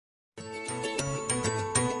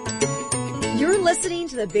You're listening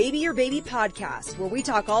to the Baby Your Baby podcast, where we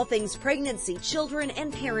talk all things pregnancy, children,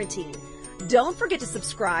 and parenting. Don't forget to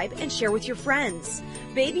subscribe and share with your friends.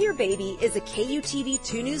 Baby Your Baby is a KUTV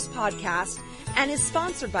 2 News podcast and is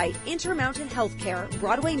sponsored by Intermountain Healthcare,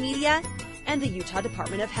 Broadway Media, and the Utah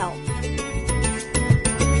Department of Health.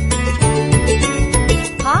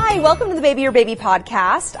 Hi, welcome to the Baby Your Baby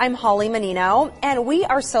podcast. I'm Holly Menino, and we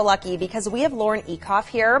are so lucky because we have Lauren Eekhoff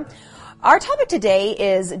here. Our topic today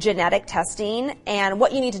is genetic testing and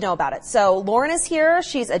what you need to know about it. So Lauren is here.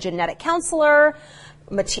 She's a genetic counselor,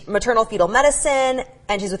 maternal fetal medicine,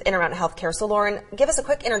 and she's with Intermountain Healthcare. So Lauren, give us a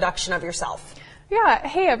quick introduction of yourself. Yeah.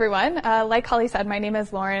 Hey, everyone. Like Holly said, my name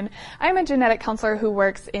is Lauren. I'm a genetic counselor who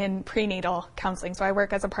works in prenatal counseling. So I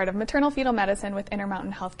work as a part of maternal fetal medicine with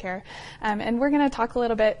Intermountain Healthcare. And we're going to talk a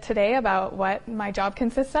little bit today about what my job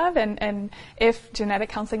consists of and if genetic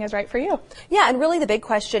counseling is right for you. Yeah. And really the big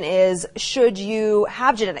question is, should you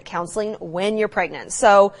have genetic counseling when you're pregnant?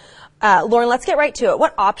 So Lauren, let's get right to it.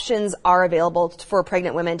 What options are available for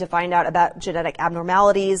pregnant women to find out about genetic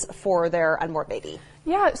abnormalities for their unborn baby?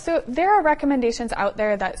 Yeah, so there are recommendations out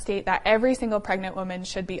there that state that every single pregnant woman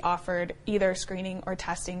should be offered either screening or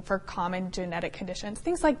testing for common genetic conditions,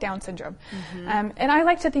 things like Down syndrome. Mm-hmm. And I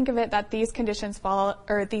like to think of it that these conditions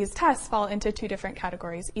these tests fall into two different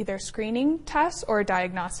categories, either screening tests or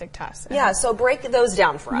diagnostic tests. Yeah, so break those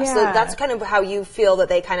down for us. Yeah. So that's kind of how you feel that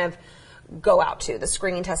they kind of go out to, the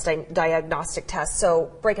screening test, diagnostic test.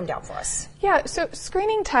 So break them down for us. Yeah, so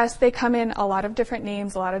screening tests, they come in a lot of different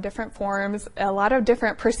names, a lot of different forms, a lot of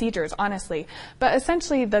different procedures, honestly. But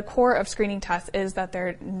essentially, the core of screening tests is that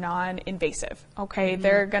they're non-invasive, okay? Mm-hmm.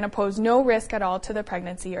 They're going to pose no risk at all to the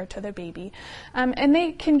pregnancy or to the baby. And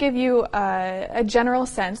they can give you a general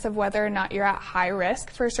sense of whether or not you're at high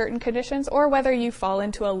risk for certain conditions or whether you fall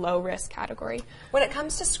into a low-risk category. When it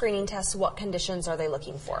comes to screening tests, what conditions are they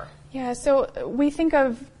looking for? Yeah, so we think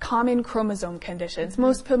of common chromosome conditions.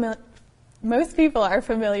 Most people are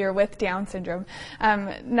familiar with Down syndrome.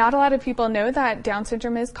 Not a lot of people know that Down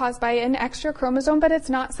syndrome is caused by an extra chromosome, but it's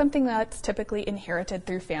not something that's typically inherited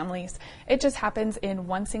through families. It just happens in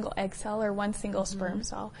one single egg cell or one single sperm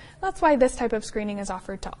cell. That's why this type of screening is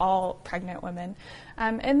offered to all pregnant women.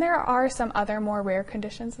 And there are some other more rare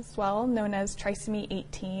conditions as well, known as trisomy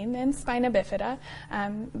 18 and spina bifida.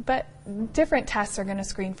 But different tests are going to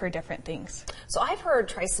screen for different things. So I've heard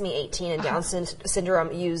trisomy 18 and Down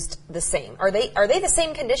syndrome used the same. Are they the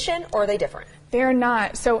same condition or are they different? They're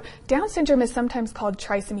not. So Down syndrome is sometimes called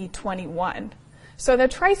trisomy 21. So the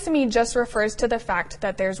trisomy just refers to the fact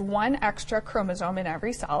that there's one extra chromosome in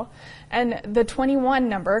every cell, and the 21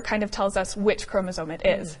 number kind of tells us which chromosome it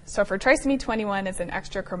is. So for trisomy 21, it's an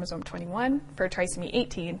extra chromosome 21. For trisomy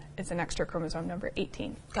 18, it's an extra chromosome number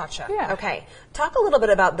 18. Gotcha. Yeah. Okay. Talk a little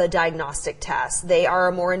bit about the diagnostic tests. They are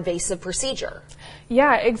a more invasive procedure.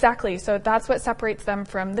 Yeah, exactly. So that's what separates them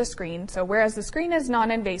from the screen. So whereas the screen is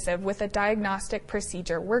non-invasive, with a diagnostic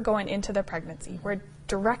procedure, we're going into the pregnancy. We're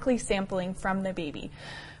directly sampling from the baby.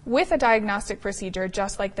 With a diagnostic procedure,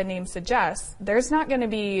 just like the name suggests, there's not going to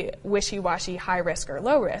be wishy-washy high risk or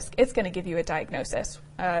low risk. It's going to give you a diagnosis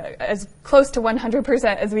as close to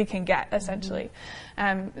 100% as we can get, essentially.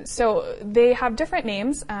 So they have different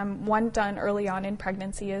names. One done early on in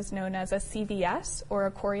pregnancy is known as a CVS, or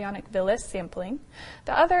a chorionic villus sampling.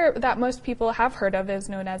 The other that most people have heard of is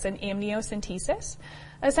known as an amniocentesis.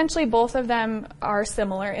 Essentially, both of them are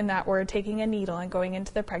similar in that we're taking a needle and going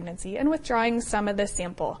into the pregnancy and withdrawing some of the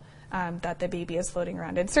sample that the baby is floating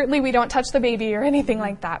around in. Certainly, we don't touch the baby or anything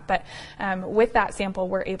like that, but with that sample,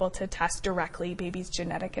 we're able to test directly baby's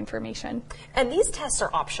genetic information. And these tests are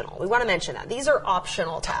optional. We want to mention that. These are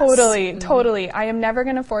optional tests. Totally. I am never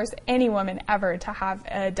going to force any woman ever to have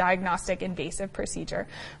a diagnostic invasive procedure,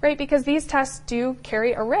 right? Because these tests do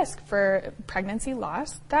carry a risk for pregnancy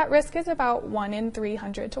loss. That risk is about 1 in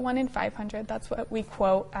 300 to 1 in 500. That's what we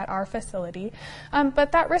quote at our facility.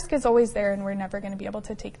 But that risk is always there, and we're never going to be able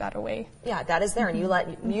to take that away. Yeah, that is there, and you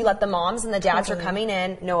let the moms and the dads who are coming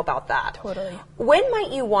in know about that. Totally. When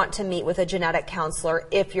might you want to meet with a genetic counselor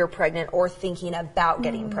if you're pregnant or thinking about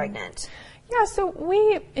getting pregnant? Yeah, so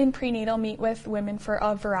we in prenatal meet with women for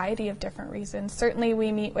a variety of different reasons. Certainly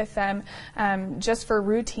we meet with them just for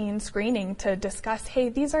routine screening to discuss, hey,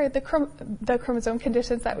 these are the chromosome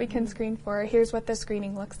conditions that we can screen for. Here's what the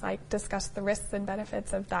screening looks like. Discuss the risks and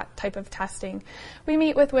benefits of that type of testing. We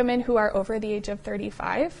meet with women who are over the age of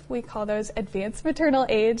 35. We call those advanced maternal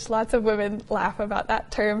age. Lots of women laugh about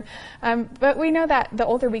that term. But we know that the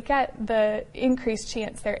older we get, the increased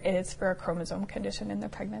chance there is for a chromosome condition in the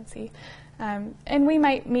pregnancy. And we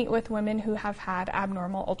might meet with women who have had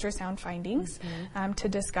abnormal ultrasound findings to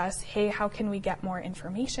discuss, hey, how can we get more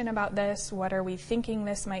information about this? What are we thinking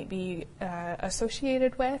this might be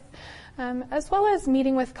associated with? As well as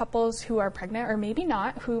meeting with couples who are pregnant or maybe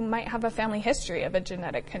not, who might have a family history of a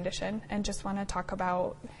genetic condition and just want to talk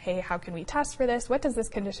about, hey, how can we test for this? What does this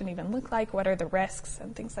condition even look like? What are the risks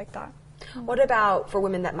and things like that? What about for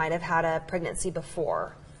women that might have had a pregnancy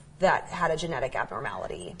before that had a genetic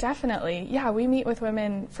abnormality? Definitely. Yeah, we meet with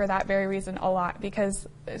women for that very reason a lot, because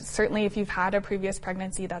certainly if you've had a previous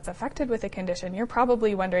pregnancy that's affected with a condition, you're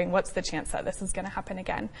probably wondering what's the chance that this is going to happen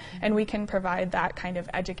again. And we can provide that kind of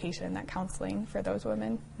education, that counseling for those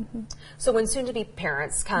women. So when soon-to-be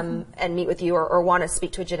parents come and meet with you or want to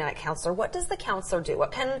speak to a genetic counselor, what does the counselor do?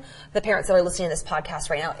 What can the parents that are listening to this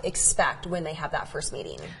podcast right now expect when they have that first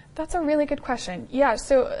meeting? That's a really good question. Yeah,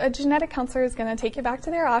 so a genetic counselor is going to take you back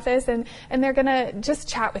to their office and they're going to just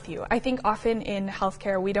chat with you. I think often in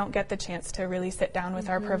healthcare we don't get the chance to really sit down with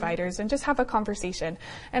our providers and just have a conversation.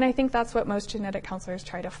 And I think that's what most genetic counselors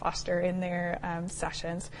try to foster in their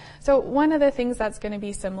sessions. So one of the things that's going to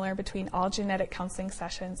be similar between all genetic counseling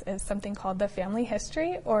sessions is something called the family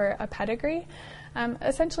history or a pedigree.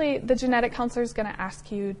 Essentially, the genetic counselor is going to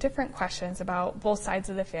ask you different questions about both sides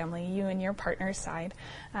of the family, you and your partner's side.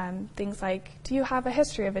 Things like, do you have a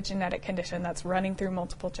history of a genetic condition that's running through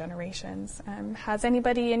multiple generations? Has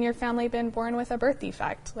anybody in your family been born with a birth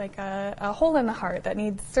defect, like a hole in the heart that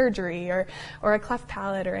needs surgery or a cleft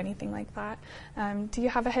palate or anything like that? Do you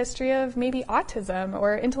have a history of maybe autism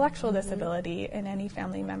or intellectual disability in any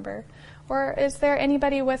family member? Or is there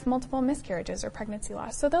anybody with multiple miscarriages or pregnancy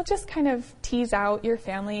loss? So they'll just kind of tease out your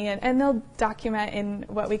family and they'll document in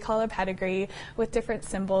what we call a pedigree with different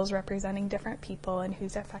symbols representing different people and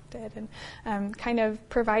who's affected, and kind of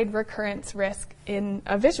provide recurrence risk in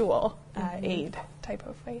a visual aid type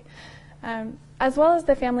of way. As well as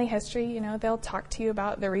the family history, they'll talk to you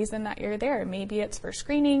about the reason that you're there. Maybe it's for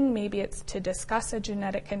screening, maybe it's to discuss a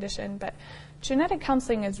genetic condition, but genetic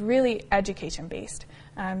counseling is really education-based.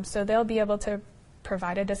 So they'll be able to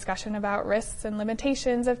provide a discussion about risks and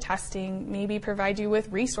limitations of testing, maybe provide you with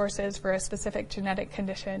resources for a specific genetic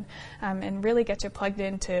condition, and really get you plugged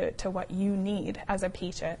into what you need as a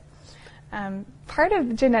patient. Part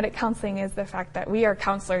of genetic counseling is the fact that we are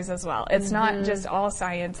counselors as well. It's not just all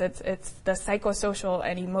science, it's the psychosocial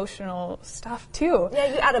and emotional stuff too.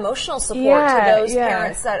 Yeah, you add emotional support to those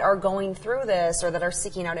parents that are going through this or that are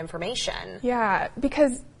seeking out information. Yeah,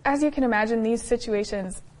 because as you can imagine, these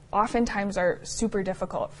situations oftentimes are super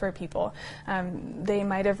difficult for people. They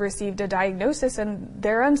might have received a diagnosis and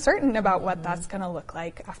they're uncertain about what that's going to look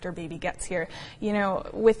like after baby gets here.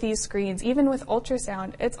 With these screens, even with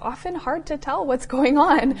ultrasound, it's often hard to tell what's going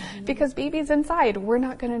on because baby's inside. We're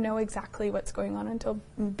not going to know exactly what's going on until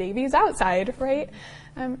baby's outside, right?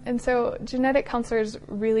 And so genetic counselors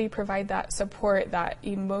really provide that support, that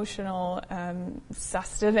emotional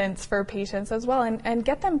sustenance for patients as well, and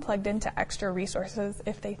get them plugged into extra resources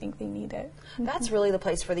if they think they need it. That's really the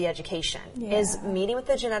place for the education, is meeting with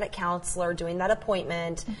the genetic counselor, doing that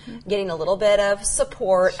appointment, getting a little bit of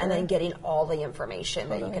support, and then getting all the information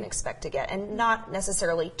that you can expect to get, and not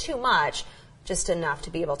necessarily too much, just enough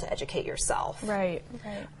to be able to educate yourself. Right.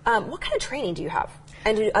 What kind of training do you have?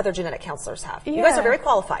 And do other genetic counselors have? You guys are very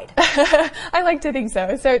qualified. I like to think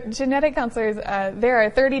so. So genetic counselors, there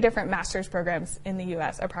are 30 different master's programs in the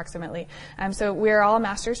U.S. approximately. So we're all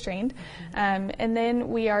master's trained. And then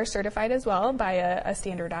we are certified as well by a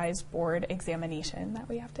standardized board examination that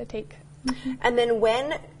we have to take. And then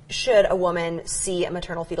when should a woman see a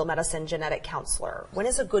maternal fetal medicine genetic counselor? When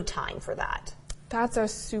is a good time for that? That's a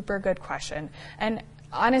super good question. And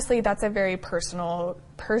honestly, that's a very personal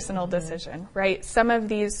decision, right? Some of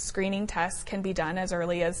these screening tests can be done as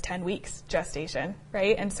early as 10 weeks gestation,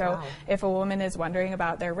 right? And so if a woman is wondering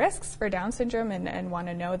about their risks for Down syndrome and want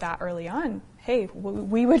to know that early on, hey,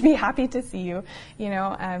 we would be happy to see you.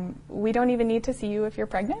 We don't even need to see you if you're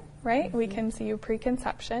pregnant, right? We can see you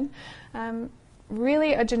pre-conception.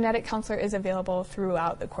 Really, a genetic counselor is available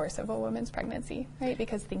throughout the course of a woman's pregnancy, right?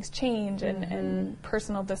 Because things change and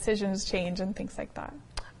personal decisions change and things like that.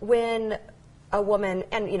 When a woman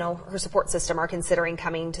and, her support system are considering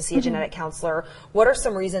coming to see a genetic counselor, what are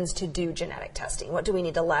some reasons to do genetic testing? What do we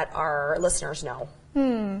need to let our listeners know?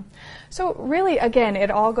 So really, again,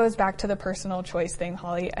 it all goes back to the personal choice thing,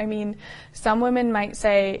 Holly. I mean, some women might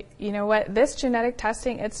say, you know what, this genetic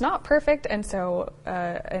testing, it's not perfect, and so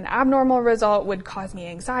an abnormal result would cause me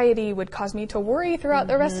anxiety, would cause me to worry throughout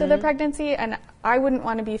the rest of the pregnancy, and I wouldn't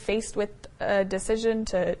want to be faced with a decision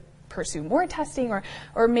to pursue more testing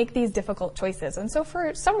or make these difficult choices. And so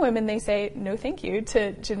for some women, they say no thank you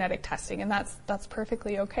to genetic testing, and that's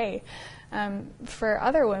perfectly okay. For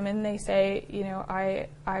other women, they say,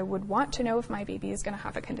 I would want to know if my baby is going to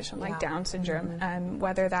have a condition like Down syndrome,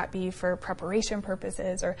 whether that be for preparation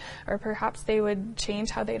purposes or perhaps they would change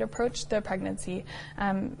how they'd approach the pregnancy.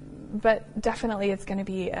 But definitely it's going to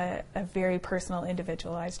be a very personal,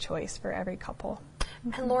 individualized choice for every couple.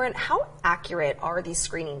 And Lauren, how accurate are these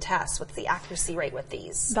screening tests? What's the accuracy rate with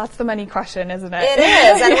these? That's the money question, isn't it? It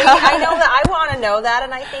is. And I know that I want to know that,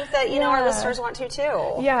 and I think that, our listeners want to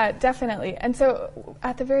too. Yeah, definitely. And so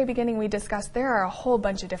at the very beginning, we discussed there are a whole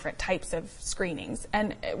bunch of different types of screenings.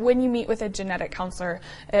 And when you meet with a genetic counselor,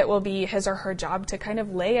 it will be his or her job to kind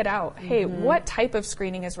of lay it out. Hey, what type of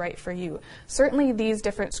screening is right for you? Certainly these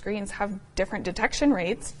different screens have different detection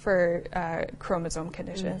rates for chromosome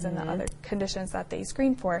conditions and the other conditions that they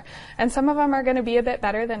screen for. And some of them are going to be a bit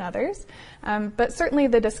better than others. But certainly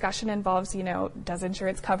the discussion involves, does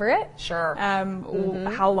insurance cover it? Sure.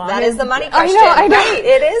 How long? That is the money question. I know. Right.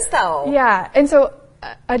 It is, though. Yeah. And so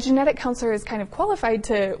a genetic counselor is kind of qualified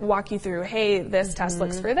to walk you through, hey, this test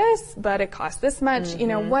looks for this, but it costs this much.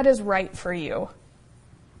 What is right for you?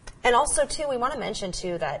 And also, too, we want to mention,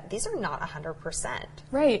 too, that these are not 100%.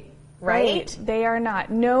 Right. They are not.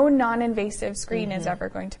 No non-invasive screen is ever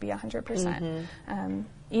going to be 100%.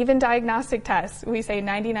 Even diagnostic tests, we say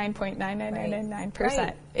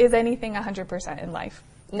 99.9999% is anything 100% in life.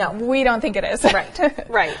 No. We don't think it is.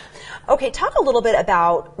 Right. Okay, talk a little bit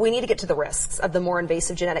about, we need to get to the risks of the more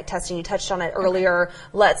invasive genetic testing. You touched on it earlier. Okay.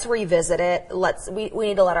 Let's revisit it. We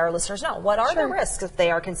need to let our listeners know, what are the risks if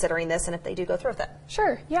they are considering this and if they do go through with it?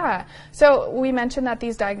 Sure, yeah. So we mentioned that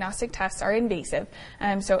these diagnostic tests are invasive.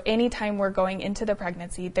 So anytime we're going into the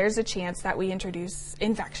pregnancy, there's a chance that we introduce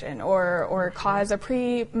infection or cause a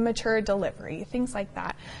premature delivery, things like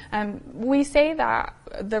that. We say that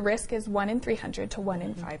the risk is 1 in 300 to 1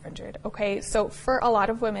 in 500. Okay, so for a lot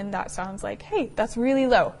of women, that sounds like, hey, that's really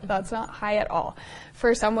low. That's not high at all.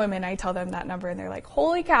 For some women, I tell them that number and they're like,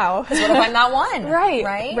 holy cow. Because what if I'm not one?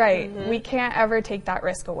 Right. We can't ever take that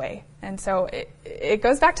risk away. And so it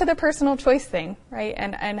goes back to the personal choice thing, right?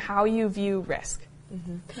 And how you view risk.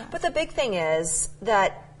 Yeah. But the big thing is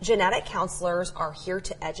that genetic counselors are here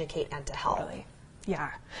to educate and to help. Totally.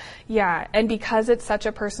 Yeah. And because it's such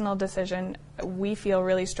a personal decision, we feel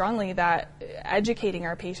really strongly that educating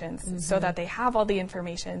our patients so that they have all the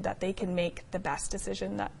information, that they can make the best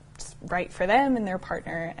decision that's right for them and their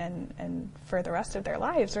partner and for the rest of their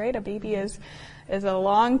lives, right? A baby is a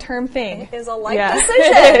long-term thing. It is a life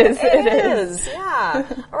decision. It is. Yeah.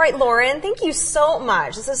 All right, Lauren, thank you so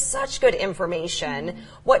much. This is such good information.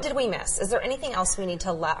 What did we miss? Is there anything else we need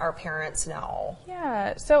to let our parents know?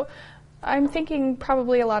 Yeah. So I'm thinking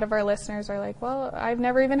probably a lot of our listeners are like, well, I've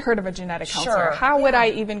never even heard of a genetic counselor. How would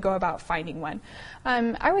I even go about finding one?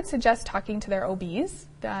 I would suggest talking to their OBs,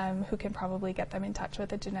 who can probably get them in touch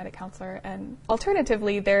with a genetic counselor. And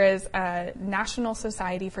alternatively, there is a National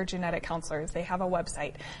Society for Genetic Counselors. They have a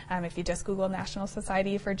website. If you just Google National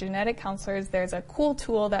Society for Genetic Counselors, there's a cool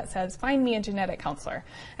tool that says, find me a genetic counselor.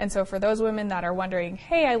 And so for those women that are wondering,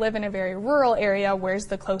 hey, I live in a very rural area, where's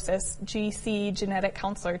the closest GC genetic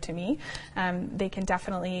counselor to me? They can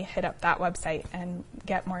definitely hit up that website and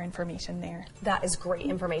get more information there. That is great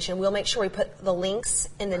information. We'll make sure we put the links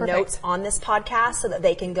in the notes on this podcast so that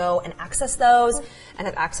they can go and access those and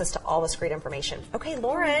have access to all this great information. Okay,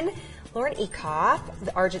 Lauren Ecoff,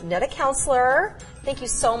 our genetic counselor, thank you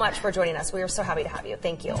so much for joining us. We are so happy to have you.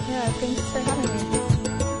 Thank you. Yeah, thanks for having me.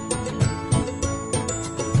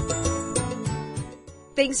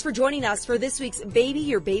 Thanks for joining us for this week's Baby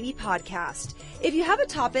Your Baby podcast. If you have a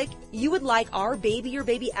topic you would like our Baby Your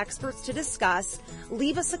Baby experts to discuss,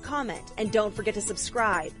 leave us a comment and don't forget to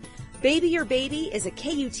subscribe. Baby Your Baby is a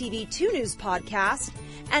KUTV 2 News podcast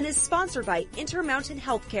and is sponsored by Intermountain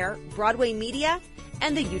Healthcare, Broadway Media,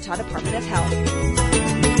 and the Utah Department of Health.